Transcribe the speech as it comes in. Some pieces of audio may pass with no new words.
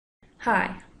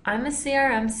Hi, I'm a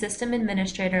CRM system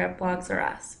administrator at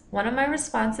Blogs.rs. One of my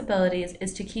responsibilities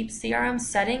is to keep CRM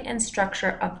setting and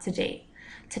structure up to date.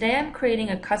 Today I'm creating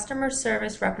a customer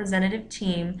service representative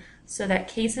team so that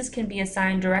cases can be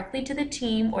assigned directly to the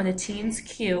team or the team's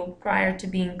queue prior to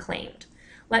being claimed.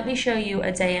 Let me show you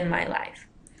a day in my life.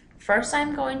 First,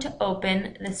 I'm going to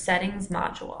open the Settings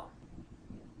module.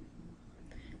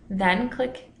 Then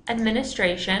click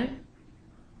Administration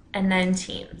and then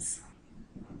Teams.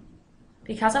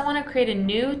 Because I want to create a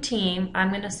new team, I'm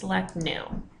going to select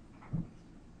New.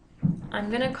 I'm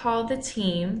going to call the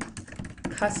team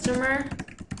Customer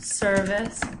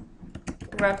Service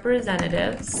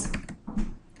Representatives,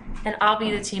 and I'll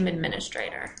be the team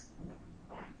administrator.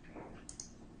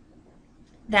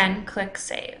 Then click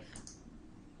Save.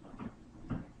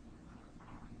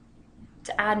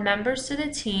 To add members to the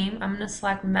team, I'm going to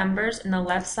select Members in the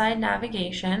left side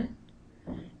navigation,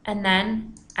 and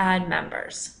then Add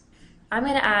Members. I'm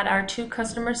going to add our two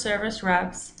customer service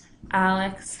reps,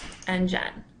 Alex and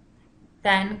Jen.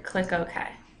 Then click OK.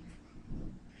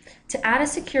 To add a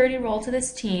security role to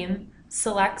this team,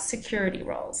 select Security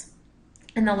Roles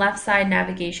in the left side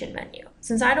navigation menu.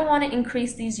 Since I don't want to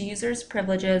increase these users'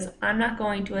 privileges, I'm not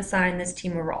going to assign this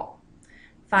team a role.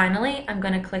 Finally, I'm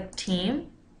going to click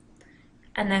Team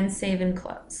and then Save and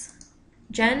Close.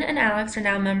 Jen and Alex are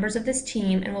now members of this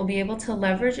team and will be able to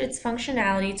leverage its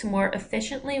functionality to more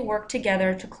efficiently work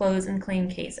together to close and claim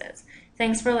cases.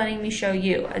 Thanks for letting me show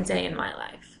you a day in my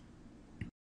life.